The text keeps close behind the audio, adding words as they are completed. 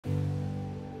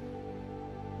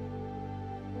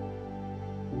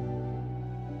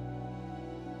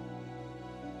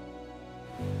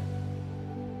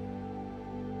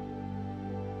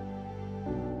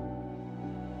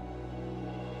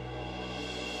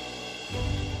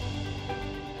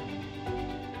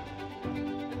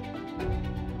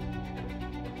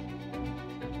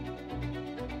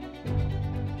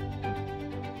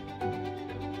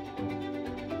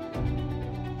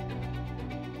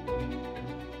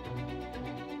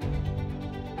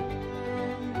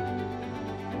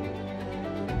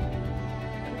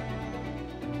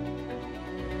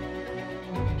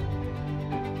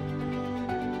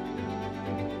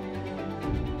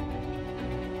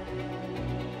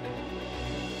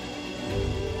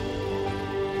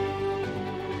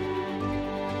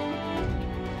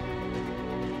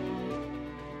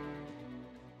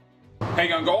How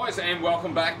you going, guys, and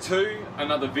welcome back to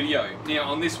another video. Now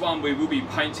on this one we will be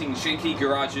painting Shenke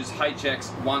Garage's HX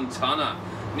 1-tonner.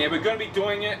 Now we're going to be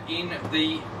doing it in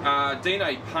the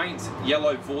DNA Paint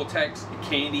Yellow Vortex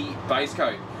Candy base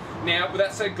coat. Now with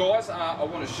that said, guys, I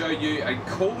want to show you a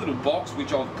cool little box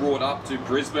which I've brought up to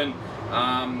Brisbane.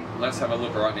 Let's have a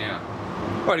look right now.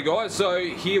 Alrighty guys, so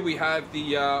here we have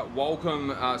the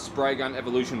Welcome Spray Gun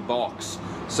Evolution box.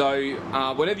 So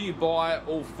whenever you buy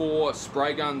all 4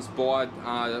 spray guns by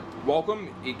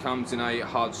Welcome, it comes in a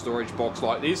hard storage box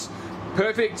like this.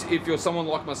 Perfect if you're someone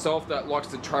like myself that likes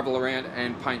to travel around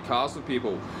and paint cars for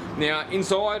people. Now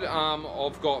inside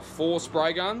I've got 4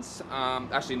 spray guns,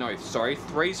 actually no, sorry,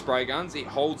 3 spray guns. It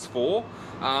holds 4.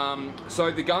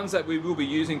 So the guns that we will be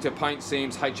using to paint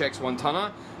Sam's HX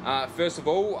 1-tonner, first of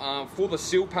all, for the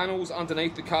sill panels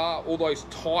underneath the car, all those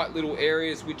tight little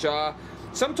areas which are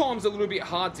sometimes a little bit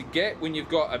hard to get when you've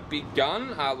got a big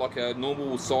gun, like a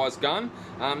normal size gun.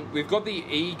 We've got the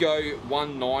Ego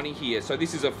 190 here. So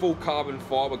this is a full carbon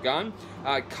fiber gun.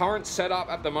 Current setup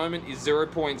at the moment is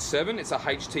 0.7. It's a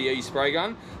HTE spray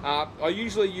gun. I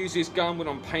usually use this gun when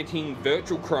I'm painting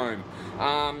virtual chrome,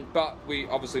 but we're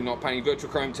obviously not painting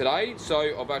virtual chrome today.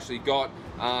 So I've actually got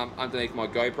underneath my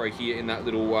GoPro here in that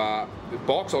little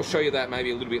box. I'll show you that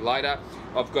maybe a little bit later.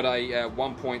 I've got a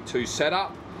 1.2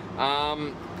 setup.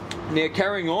 Now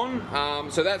carrying on,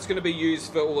 so that's going to be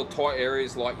used for all the tight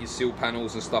areas like your sill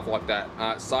panels and stuff like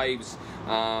that. Saves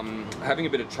having a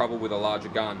bit of trouble with a larger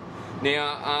gun.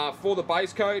 Now for the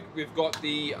base coat, we've got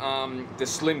the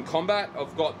Slim Combat.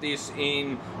 I've got this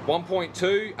in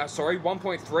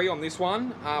 1.3 on this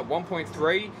one,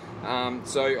 1.3.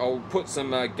 So I'll put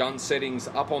some gun settings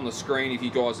up on the screen if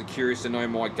you guys are curious to know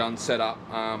my gun setup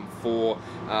for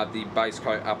the base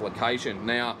coat application.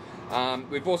 Now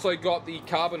we've also got the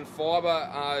carbon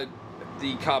fiber,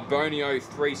 the Carbonio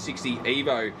 360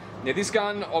 Evo. Now this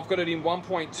gun, I've got it in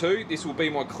 1.2. This will be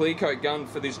my clear coat gun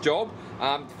for this job.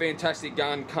 Fantastic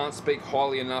gun, can't speak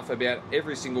highly enough about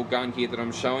every single gun here that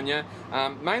I'm showing you.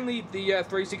 Mainly the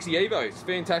 360 Evo, it's a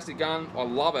fantastic gun, I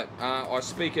love it. I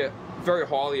speak very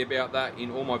highly about that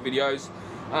in all my videos.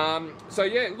 So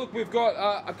yeah, look, we've got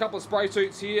a couple of spray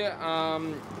suits here,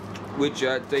 which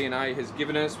DNA has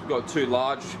given us. We've got 2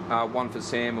 large, one for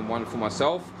Sam and one for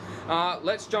myself.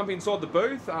 Let's jump inside the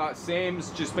booth. Sam's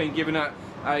just been given a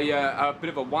bit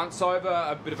of a once over,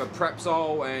 a bit of a prep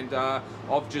sole, and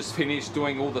I've just finished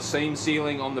doing all the seam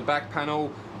sealing on the back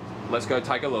panel. Let's go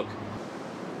take a look.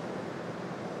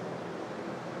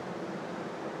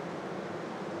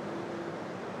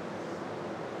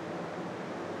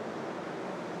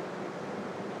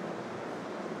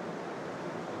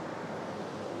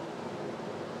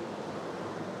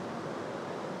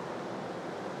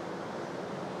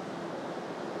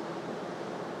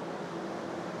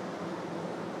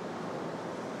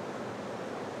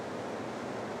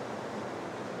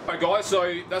 Alright guys,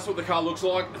 so that's what the car looks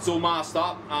like. It's all masked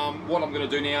up. What I'm going to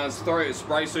do now is throw a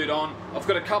spray suit on. I've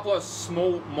got a couple of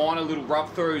small minor little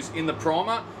rub throughs in the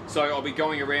primer, so I'll be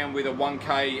going around with a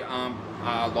 1K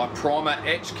like primer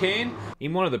etch can.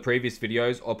 In one of the previous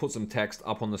videos I put some text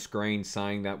up on the screen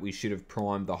saying that we should have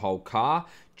primed the whole car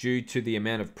due to the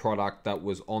amount of product that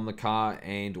was on the car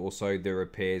and also the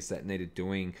repairs that needed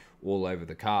doing all over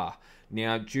the car.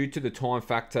 Now, due to the time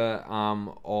factor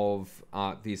of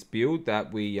this build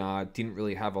that we didn't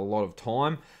really have a lot of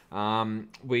time,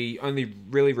 we only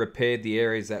really repaired the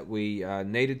areas that we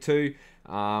needed to,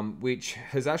 which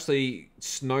has actually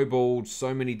snowballed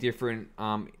so many different,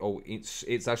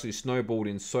 it's actually snowballed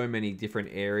in so many different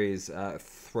areas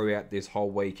throughout this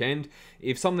whole weekend.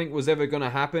 If something was ever going to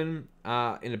happen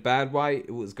in a bad way,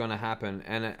 it was going to happen,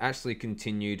 and it actually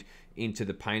continued into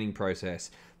the painting process.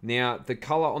 Now, the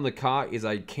color on the car is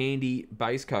a candy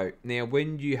base coat. Now,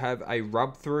 when you have a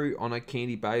rub through on a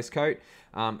candy base coat,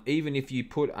 even if you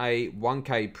put a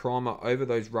 1K primer over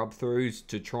those rub throughs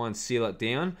to try and seal it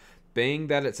down, being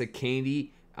that it's a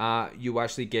candy, you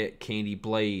actually get candy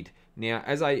bleed. Now,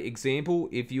 as an example,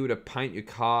 if you were to paint your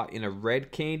car in a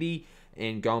red candy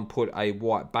and go and put a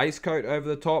white base coat over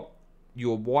the top,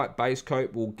 your white base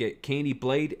coat will get candy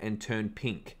bleed and turn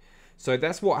pink. So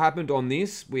that's what happened on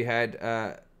this. We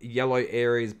had yellow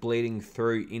areas bleeding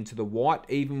through into the white,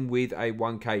 even with a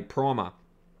 1K primer.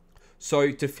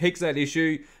 So to fix that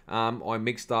issue, I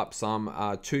mixed up some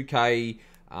 2K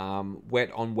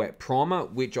wet on wet primer,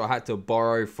 which I had to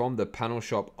borrow from the panel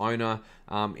shop owner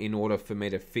in order for me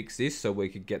to fix this, so we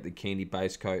could get the candy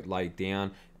base coat laid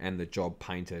down and the job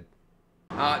painted.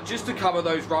 Just to cover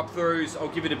those rub throughs, I'll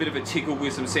give it a bit of a tickle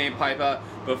with some sandpaper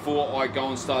before I go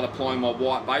and start applying my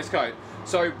white base coat.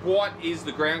 So white is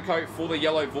the ground coat for the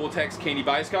yellow Vortex candy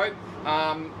base coat.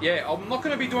 Yeah, I'm not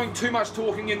going to be doing too much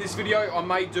talking in this video. I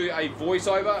may do a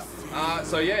voiceover.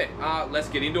 So yeah, let's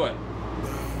get into it.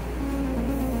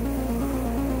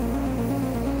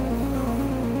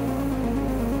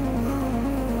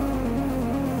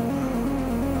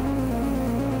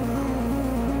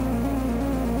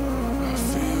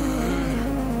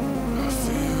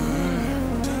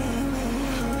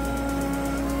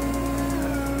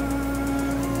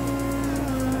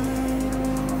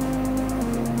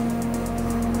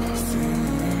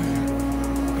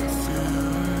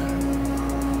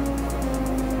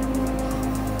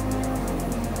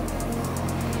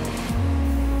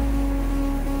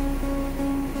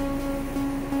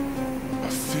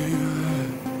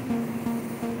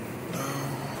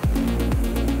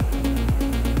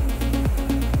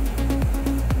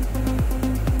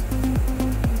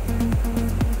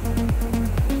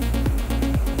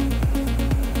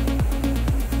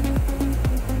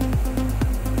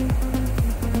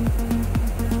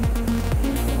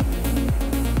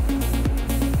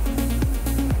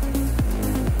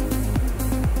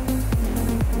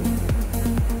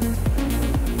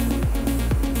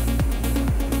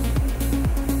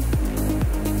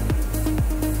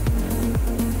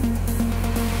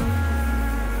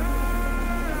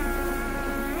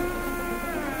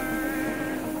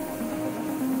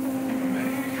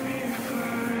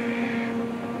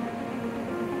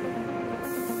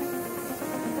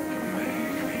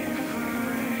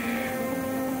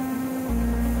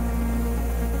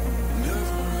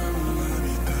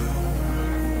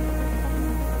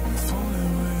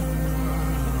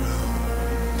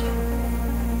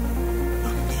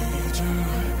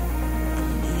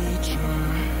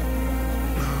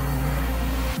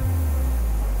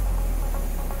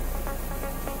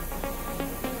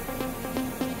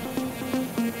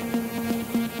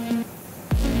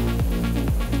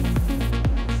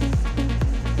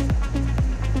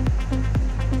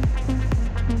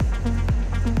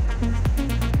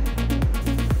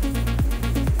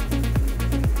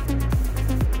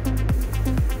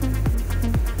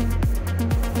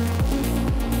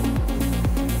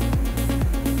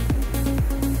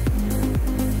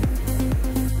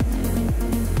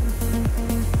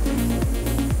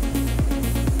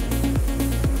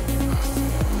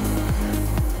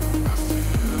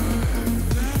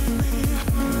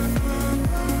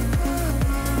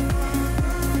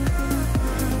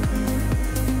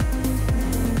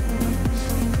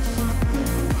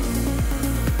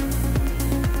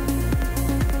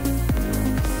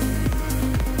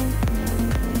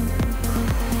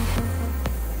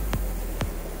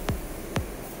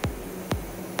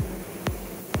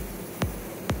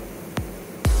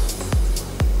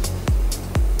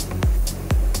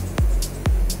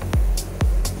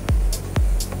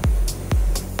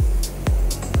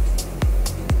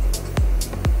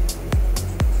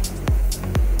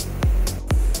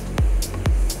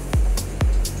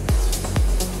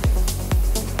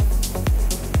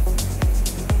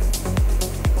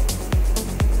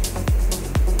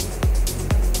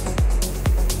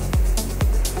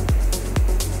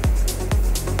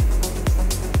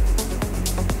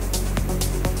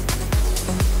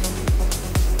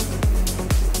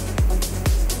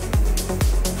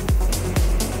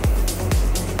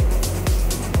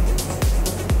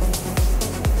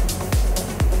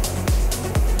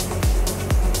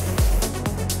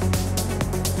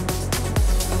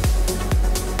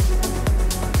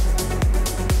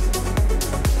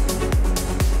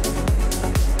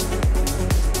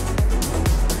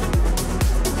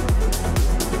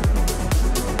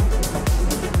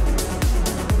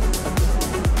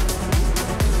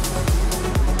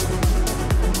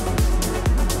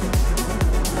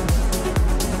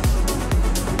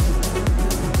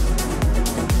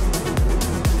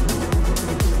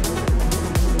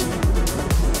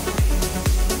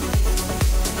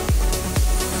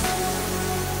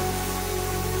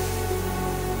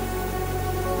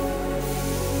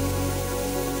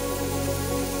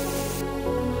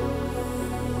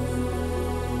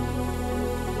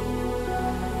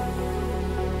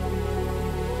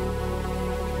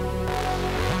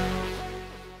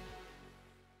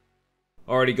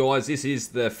 Alrighty guys, this is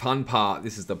the fun part.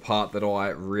 This is the part that I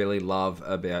really love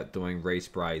about doing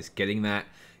resprays. Getting that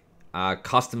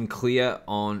custom clear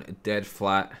on dead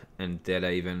flat and dead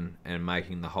even and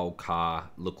making the whole car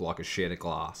look like a shed of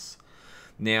glass.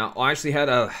 Now, I actually had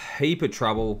a heap of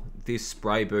trouble. This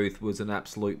spray booth was an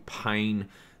absolute pain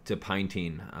to paint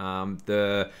in.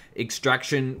 The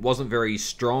extraction wasn't very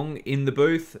strong in the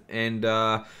booth, and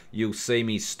you'll see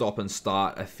me stop and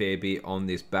start a fair bit on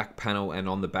this back panel and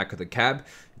on the back of the cab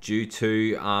due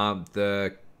to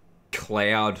the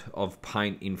cloud of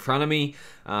paint in front of me.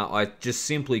 I just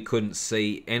simply couldn't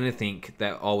see anything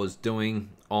that I was doing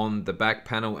on the back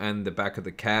panel and the back of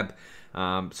the cab.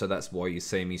 So that's why you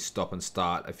see me stop and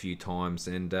start a few times,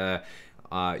 and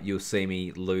you'll see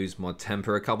me lose my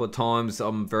temper a couple of times.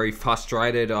 I'm very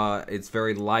frustrated. It's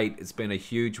very late. It's been a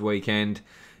huge weekend,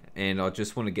 and I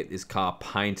just want to get this car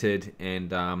painted.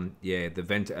 And yeah,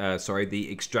 the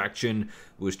extraction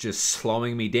was just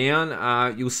slowing me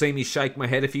down. You'll see me shake my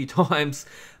head a few times,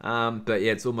 but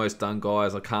yeah, it's almost done,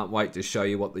 guys. I can't wait to show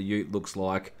you what the ute looks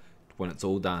like when it's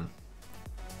all done.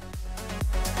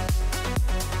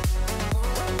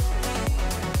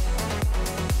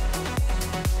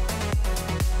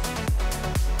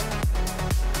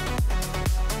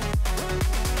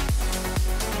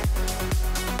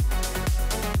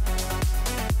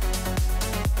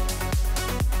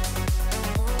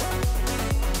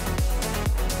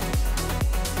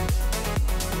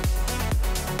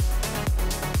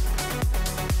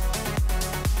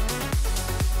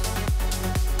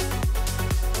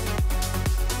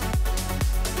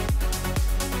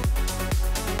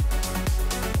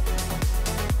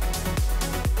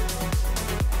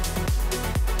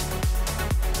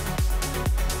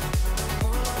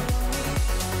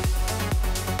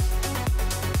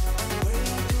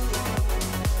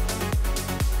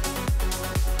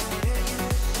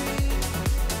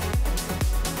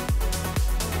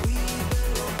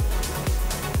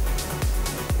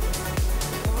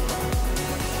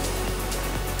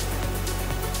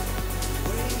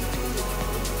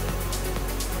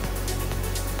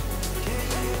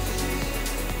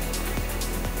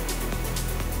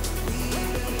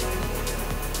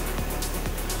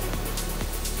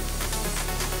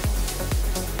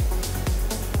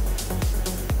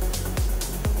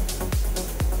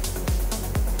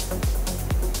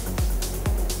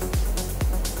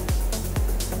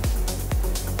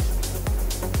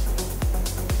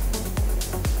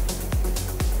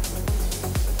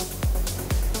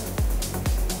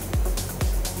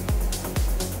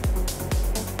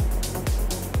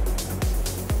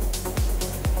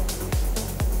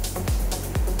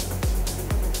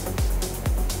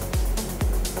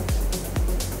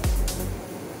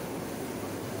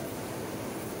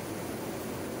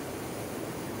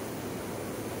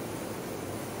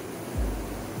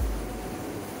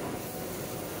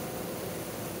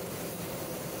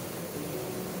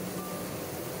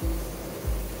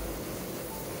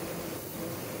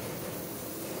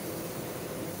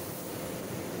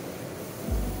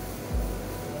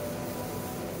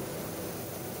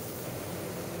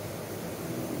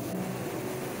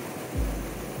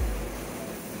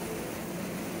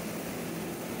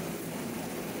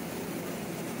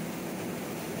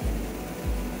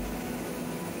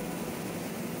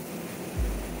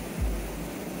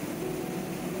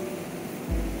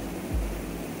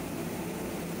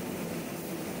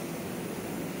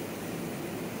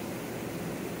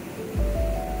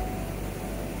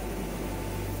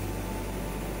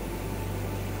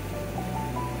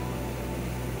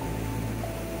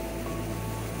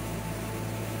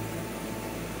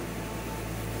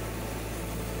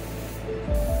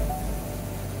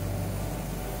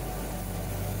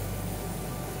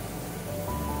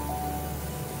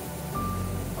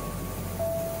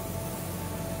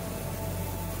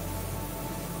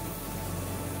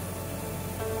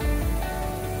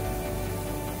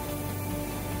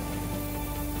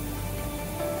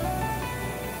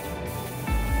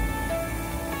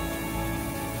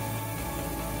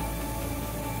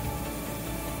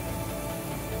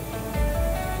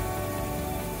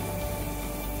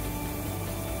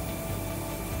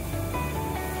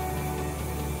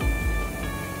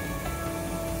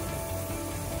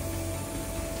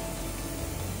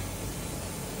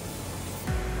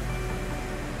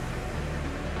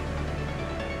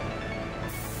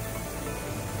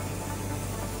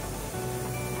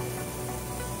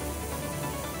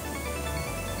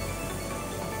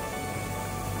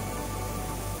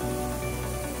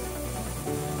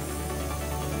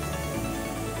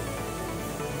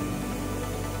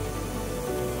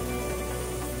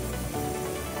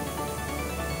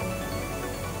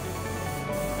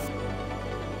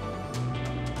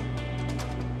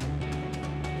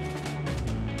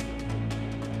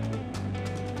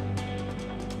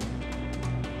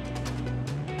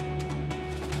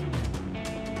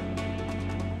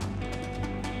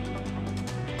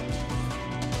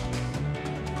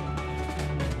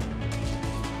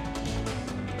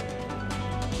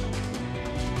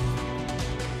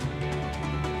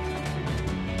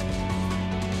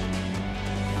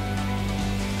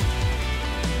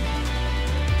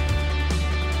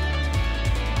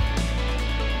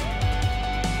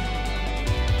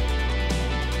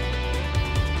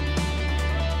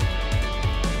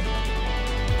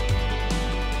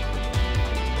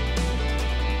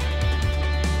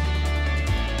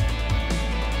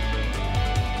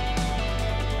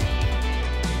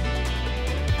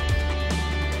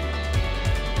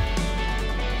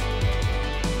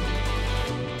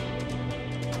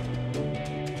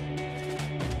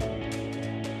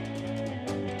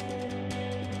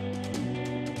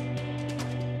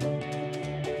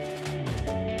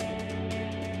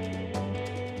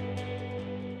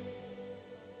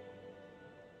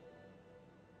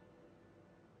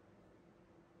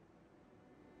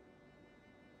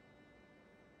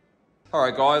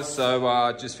 Alright guys,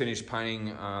 so just finished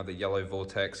painting the yellow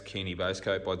Vortex Keeney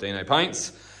Basecoat by Dino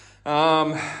Paints.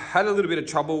 Had a little bit of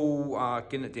trouble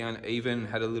getting it down even,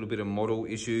 had a little bit of model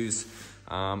issues.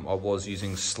 I was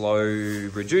using slow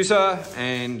reducer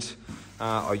and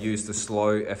I used the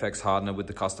slow FX hardener with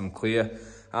the custom clear.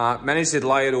 Managed to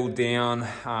lay it all down.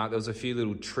 There was a few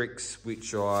little tricks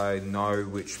which I know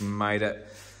which made it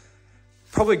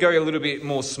probably go a little bit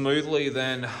more smoothly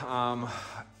than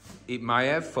it may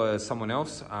have for someone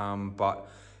else, but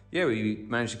yeah, we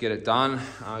managed to get it done.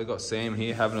 We've got Sam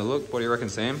here having a look. What do you reckon,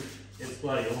 Sam? It's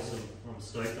bloody awesome. I'm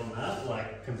stoked on that,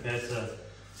 like compared to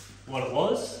what it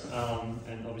was,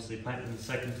 and obviously painting the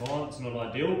second time, it's not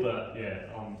ideal, but yeah,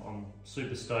 I'm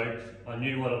super stoked. I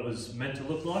knew what it was meant to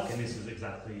look like, and this is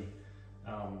exactly,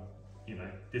 you know,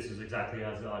 this is exactly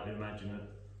as I'd imagine it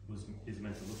is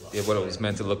meant to look like. Yeah, what it was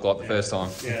meant to look like the first time.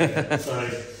 Yeah, so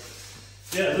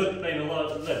yeah, look, been a lot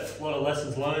of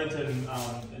lessons learned, and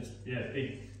it's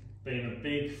been a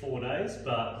big 4 days,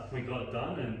 but we got it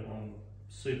done, and I'm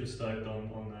super stoked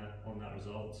on that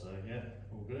result. So yeah,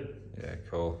 all good. Yeah,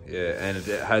 cool. Yeah, and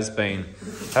it has been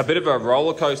a bit of a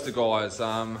roller coaster, guys.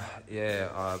 It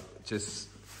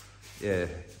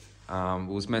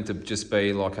was meant to just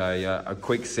be like a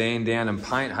quick sand down and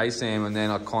paint, hey Sam, and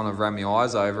then I kind of ran my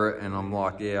eyes over it, and I'm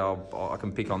like, yeah, I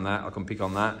can pick on that, I can pick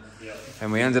on that. Yep.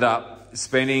 And we ended up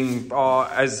spending,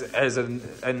 as an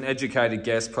educated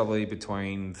guess, probably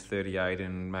between 38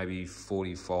 and maybe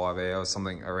 45 hours,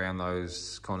 something around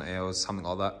those kind of hours, something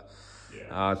like that,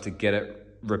 yeah. To get it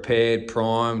repaired,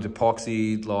 primed,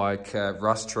 epoxied, like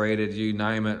rust treated, you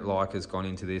name it, like has gone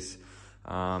into this.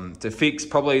 To fix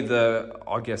probably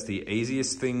the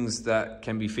easiest things that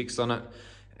can be fixed on it.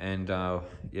 And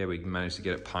yeah, we managed to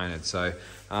get it painted. So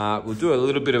we'll do a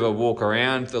little bit of a walk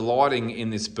around. The lighting in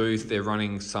this booth, they're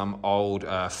running some old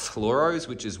fluoros,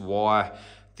 which is why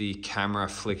the camera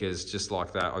flickers just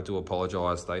like that. I do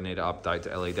apologise, they need to update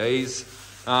to LEDs.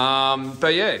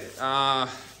 But yeah,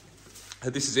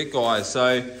 this is it, guys.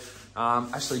 So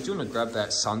actually, do you want to grab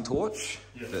that sun torch?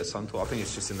 Yeah. The sun torch, I think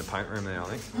it's just in the paint room now,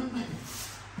 I think.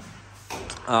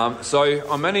 So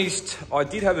I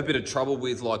did have a bit of trouble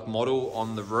with like model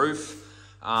on the roof.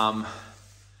 And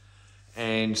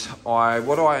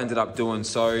what I ended up doing,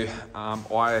 so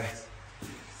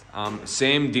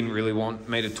Sam didn't really want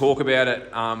me to talk about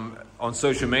it on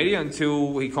social media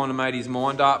until he kind of made his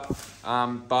mind up.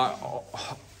 But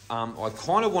I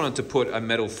kind of wanted to put a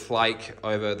metal flake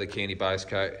over the Keeney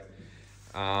Basecoat.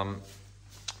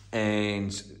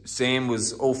 And Sam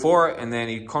was all for it, and then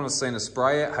he kind of seen us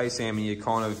spray it. Hey Sam, and it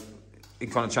kind of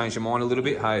changed your mind a little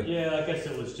bit. Hey. Yeah, I guess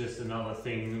it was just another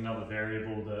thing, another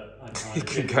variable that I kind of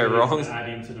could go wrong. Add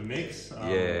into the mix.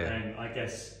 Yeah. And I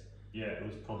guess it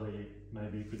was probably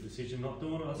maybe a good decision not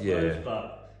doing it, I suppose. Yeah.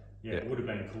 But yeah, it would have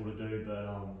been cool to do,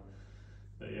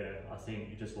 but yeah, I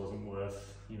think it just wasn't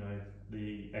worth, you know,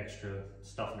 the extra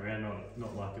stuffing around.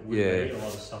 Not like it would be a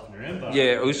lot of stuffing around. But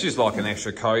yeah, it was just like an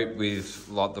extra coat with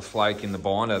like the flake in the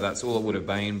binder. That's all it would have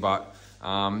been. But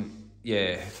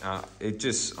it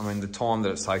just, I mean, the time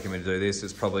that it's taken me to do this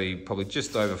is probably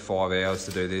just over 5 hours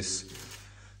to do this.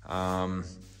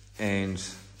 And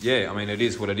yeah, I mean, it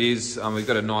is what it is. We've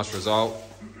got a nice result,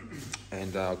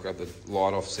 and I'll grab the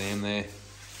light off Sam there.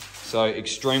 So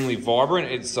extremely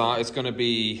vibrant. It's going to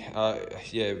be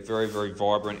very, very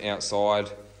vibrant outside.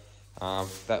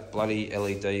 That bloody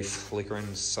LED flickering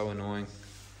is so annoying.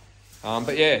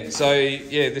 But yeah, so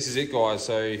yeah, this is it, guys.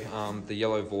 So the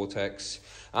yellow Vortex.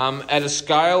 At a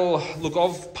scale, look,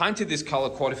 I've painted this colour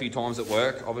quite a few times at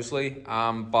work, obviously,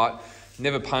 but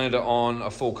never painted it on a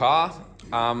full car.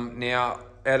 Now,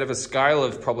 out of a scale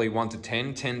of probably 1 to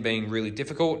 10, 10 being really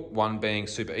difficult, 1 being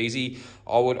super easy,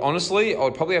 I would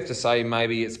probably have to say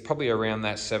maybe it's probably around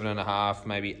that 7.5,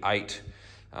 maybe 8.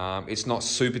 It's not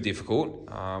super difficult,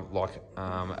 like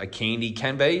a Keeney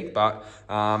can be, but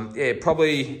I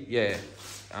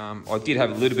did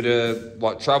have a little bit of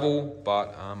like trouble,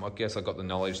 but I guess I got the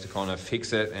knowledge to kind of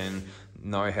fix it and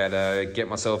know how to get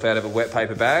myself out of a wet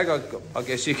paper bag, I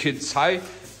guess you could say.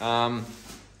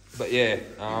 But yeah,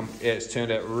 it's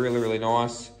turned out really, really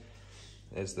nice.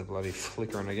 There's the bloody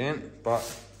flickering again. But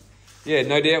yeah,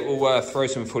 no doubt we'll throw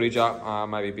some footage up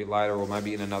maybe a bit later, or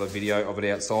maybe in another video of it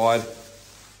outside.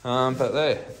 But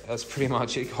there, that's pretty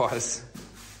much it, guys.